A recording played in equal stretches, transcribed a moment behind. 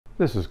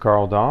This is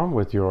Carl Dahm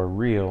with your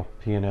Real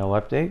P&L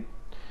update.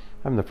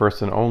 I'm the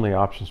first and only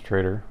options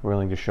trader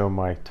willing to show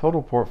my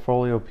total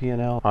portfolio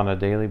P&L on a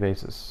daily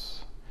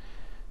basis.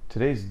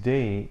 Today's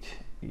date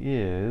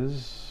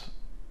is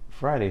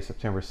Friday,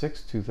 September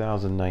 6,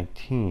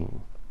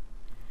 2019.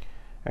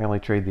 I only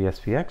trade the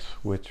SPX,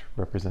 which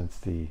represents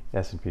the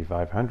S&P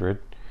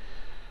 500.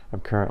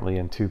 I'm currently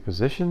in two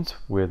positions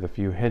with a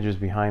few hedges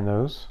behind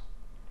those.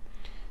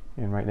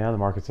 And right now the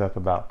market's up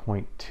about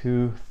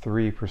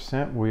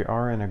 0.23%. We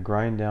are in a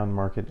grind down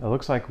market. It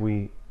looks like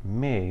we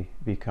may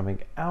be coming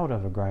out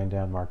of a grind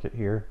down market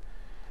here.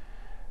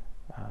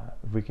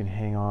 If we can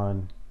hang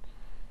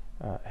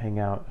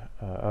out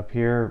up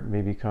here,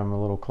 maybe come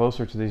a little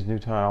closer to these new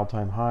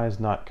all-time highs,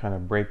 not kind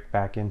of break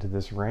back into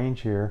this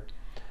range here,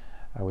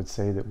 I would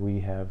say that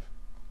we have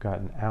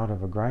gotten out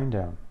of a grind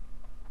down.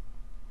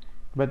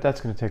 But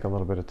that's going to take a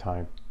little bit of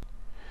time.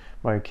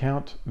 My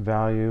account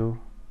value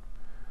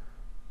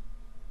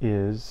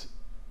is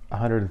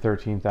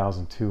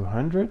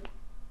 113,200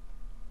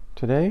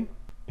 today,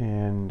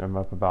 and I'm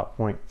up about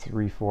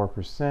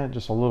 0.34%,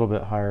 just a little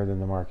bit higher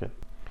than the market.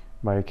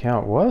 My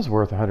account was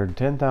worth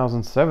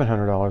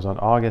 $110,700 on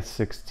August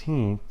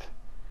 16th,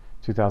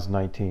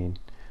 2019,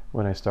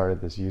 when I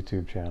started this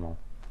YouTube channel.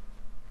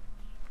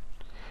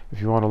 If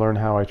you want to learn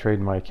how I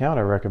trade my account,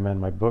 I recommend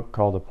my book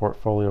called A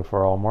Portfolio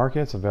for All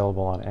Markets,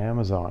 available on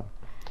Amazon.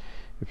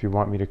 If you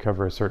want me to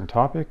cover a certain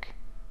topic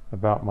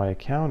about my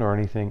account or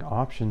anything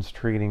options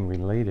trading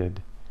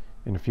related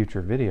in a future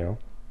video,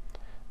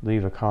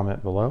 leave a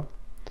comment below.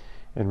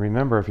 And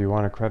remember, if you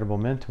want a credible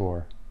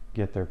mentor,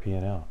 get their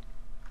P&L.